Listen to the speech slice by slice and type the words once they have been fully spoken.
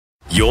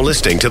You're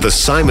listening to the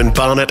Simon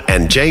Barnett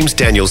and James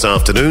Daniels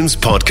Afternoons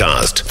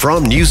podcast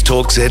from News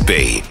Talk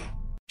ZB.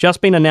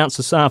 Just been announced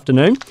this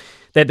afternoon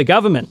that the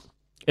government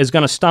is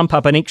going to stump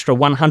up an extra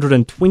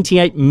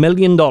 $128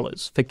 million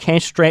for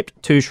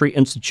cash-strapped tertiary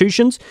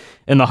institutions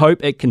in the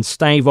hope it can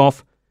stave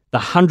off the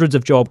hundreds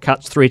of job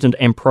cuts threatened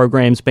and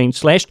programs being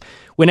slashed.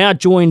 We're now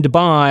joined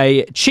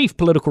by Chief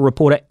Political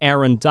Reporter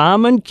Aaron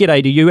Dahmen.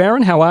 G'day to you,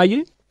 Aaron. How are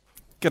you?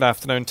 Good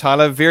afternoon,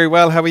 Tyler. Very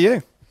well. How are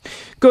you?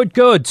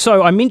 Good.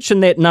 So I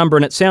mentioned that number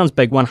and it sounds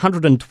big,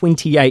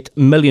 $128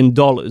 million.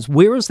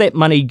 Where is that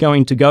money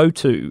going to go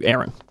to,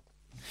 Aaron?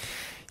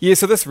 Yeah,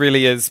 so this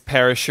really is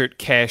parachute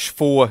cash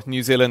for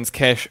New Zealand's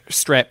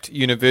cash-strapped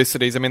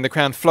universities. I mean, the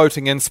Crown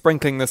floating in,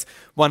 sprinkling this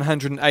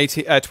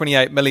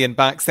 $128 million.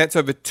 That's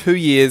over 2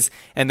 years,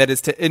 and that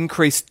is to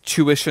increase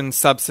tuition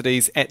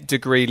subsidies at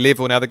degree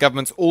level. Now, the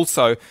government's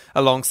also,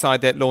 alongside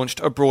that, launched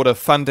a broader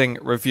funding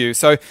review.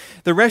 So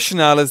the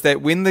rationale is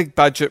that when the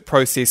budget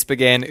process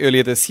began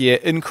earlier this year,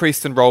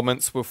 increased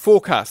enrolments were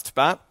forecast,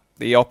 but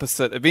the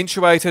opposite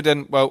eventuated,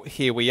 and, well,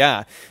 here we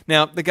are.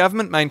 Now, the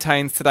government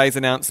maintains today's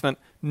announcement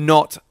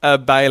not a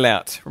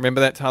bailout. Remember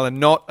that, Tyler?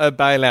 Not a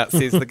bailout,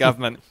 says the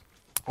government.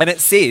 And it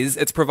says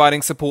it's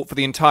providing support for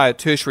the entire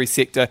tertiary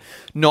sector,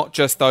 not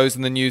just those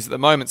in the news at the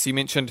moment. So you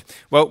mentioned,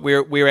 well,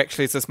 where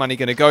actually is this money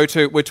going to go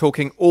to? We're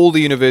talking all the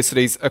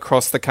universities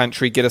across the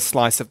country get a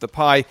slice of the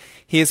pie.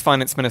 Here's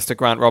Finance Minister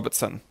Grant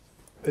Robertson.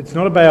 It's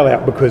not a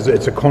bailout because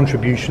it's a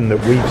contribution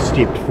that we've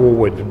stepped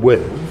forward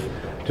with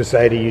to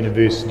say to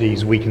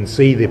universities, we can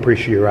see the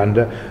pressure you're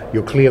under.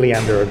 You're clearly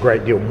under a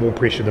great deal more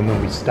pressure than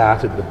when we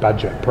started the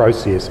budget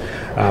process.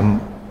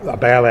 A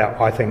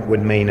bailout, I think,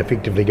 would mean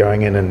effectively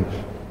going in and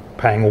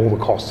paying all the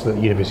costs that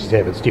universities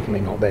have. It's definitely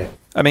not that.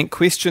 I mean,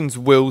 questions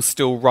will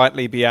still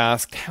rightly be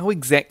asked. How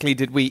exactly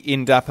did we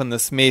end up in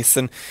this mess?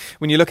 And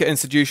when you look at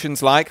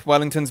institutions like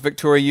Wellington's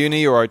Victoria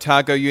Uni or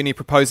Otago Uni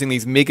proposing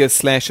these mega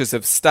slashes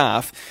of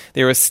staff,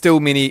 there are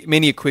still many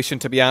a question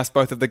to be asked,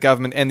 both of the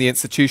government and the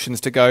institutions,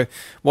 to go,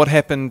 what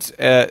happened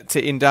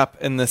to end up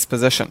in this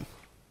position?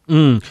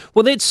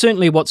 Well, that's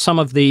certainly what some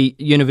of the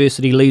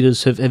university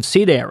leaders have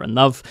said, Aaron.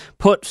 They've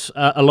put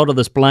a lot of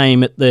this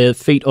blame at the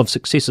feet of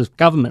successive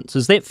governments.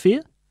 Is that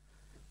fair?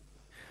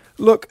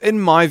 Look, in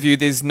my view,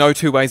 there's no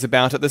two ways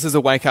about it. This is a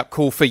wake-up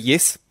call for,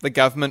 yes, the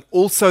government,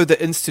 also the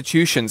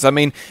institutions. I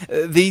mean,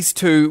 these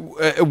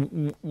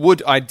two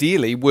would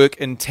ideally work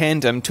in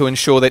tandem to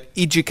ensure that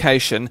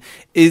education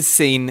is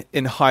seen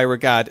in high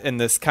regard in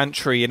this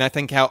country. And I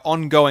think our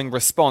ongoing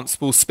response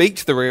will speak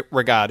to the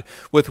regard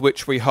with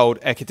which we hold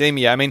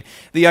academia. I mean,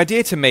 the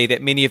idea to me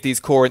that many of these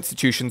core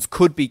institutions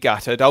could be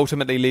gutted,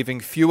 ultimately leaving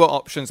fewer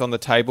options on the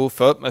table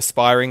for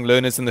aspiring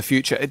learners in the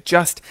future, it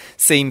just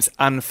seems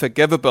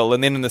unforgivable.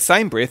 And then in the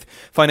same breath,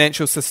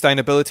 financial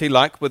sustainability,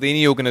 like with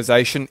any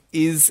organisation,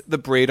 is the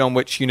bread on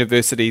which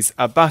universities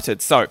are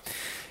buttered. So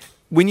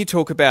when you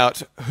talk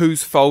about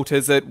whose fault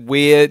is it,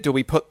 where do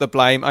we put the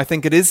blame, I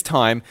think it is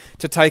time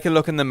to take a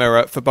look in the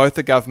mirror for both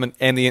the government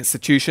and the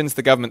institutions.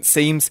 The government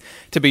seems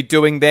to be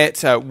doing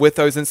that with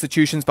those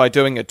institutions by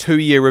doing a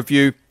 2-year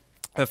review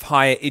of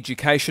higher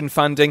education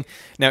funding.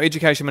 Now,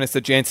 Education Minister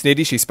Jan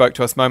Sneddie, she spoke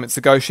to us moments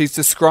ago, she's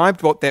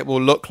described what that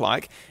will look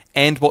like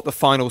and what the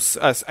final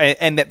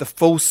and that the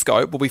full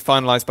scope will be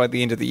finalised by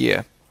the end of the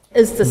year.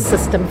 Is the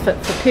system fit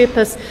for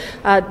purpose?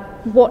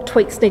 What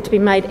tweaks need to be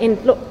made? And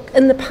look,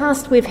 in the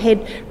past we've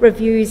had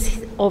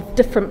reviews of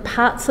different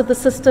parts of the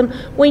system.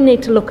 We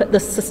need to look at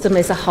this system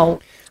as a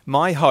whole.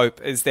 My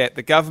hope is that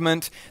the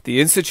government,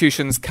 the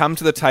institutions come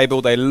to the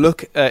table, they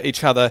look at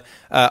each other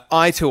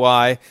eye to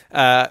eye,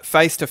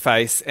 face to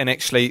face, and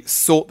actually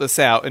sort this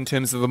out in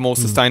terms of a more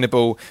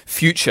sustainable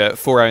future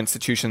for our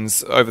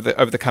institutions over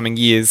the coming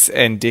years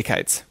and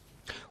decades.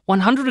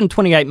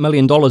 $128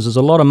 million is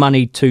a lot of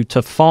money to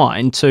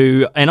find,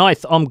 and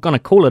I'm going to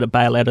call it a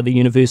bailout of the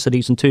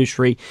universities and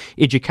tertiary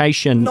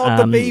education. Not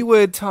the B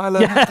word,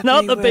 Tyler. Yeah,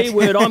 not the B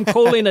word. I'm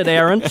calling it,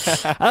 Aaron.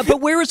 But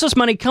where has this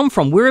money come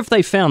from? Where have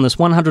they found this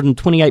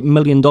 $128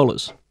 million?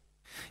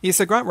 Yeah,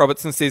 so Grant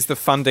Robertson says the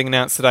funding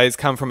announced today has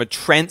come from a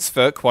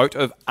transfer, quote,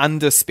 of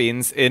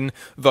underspends in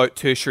Vote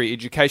Tertiary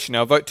Education.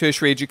 Now, Vote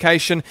Tertiary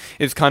Education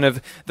is kind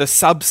of the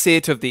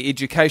subset of the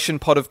education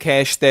pot of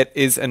cash that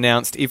is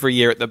announced every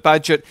year at the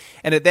budget,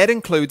 and that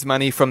includes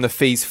money from the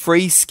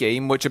fees-free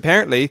scheme, which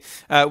apparently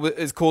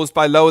is caused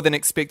by lower than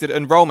expected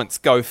enrolments.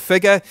 Go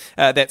figure.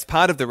 That's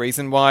part of the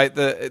reason why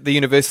the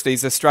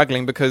universities are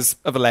struggling, because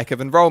of a lack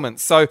of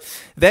enrolments. So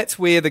that's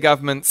where the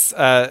government's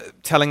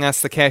telling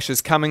us the cash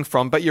is coming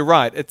from. But you're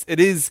right.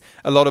 It is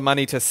a lot of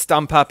money to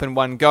stump up in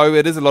one go.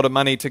 It is a lot of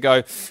money to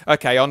go,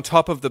 okay, on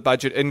top of the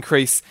budget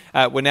increase,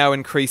 we're now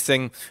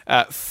increasing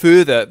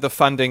further the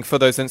funding for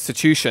those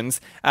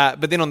institutions.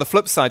 But then on the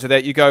flip side to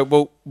that, you go,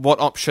 well, what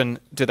option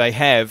do they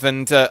have?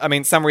 And I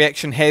mean, some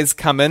reaction has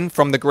come in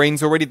from the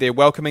Greens already. They're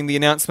welcoming the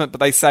announcement,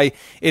 but they say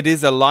it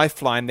is a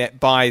lifeline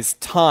that buys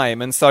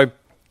time. And so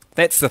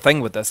that's the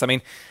thing with this. I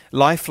mean,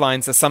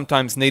 lifelines are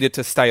sometimes needed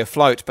to stay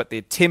afloat, but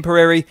they're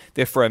temporary,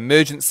 they're for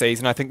emergencies,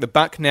 and I think the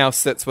buck now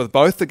sits with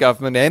both the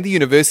government and the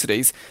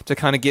universities to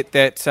kind of get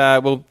that,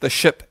 the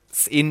ship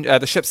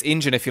ship's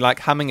engine, if you like,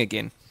 humming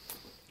again.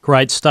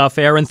 Great stuff,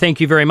 Aaron. Thank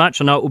you very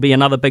much. I know it will be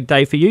another big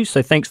day for you,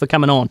 so thanks for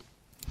coming on.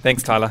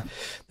 Thanks, Tyler.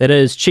 That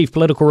is Chief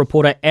Political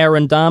Reporter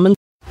Aaron Dahmen.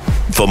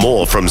 For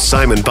more from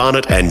Simon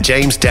Barnett and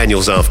James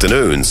Daniels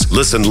Afternoons,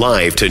 listen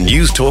live to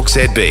News Talk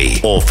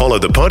ZB or follow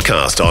the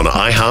podcast on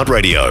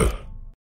iHeartRadio.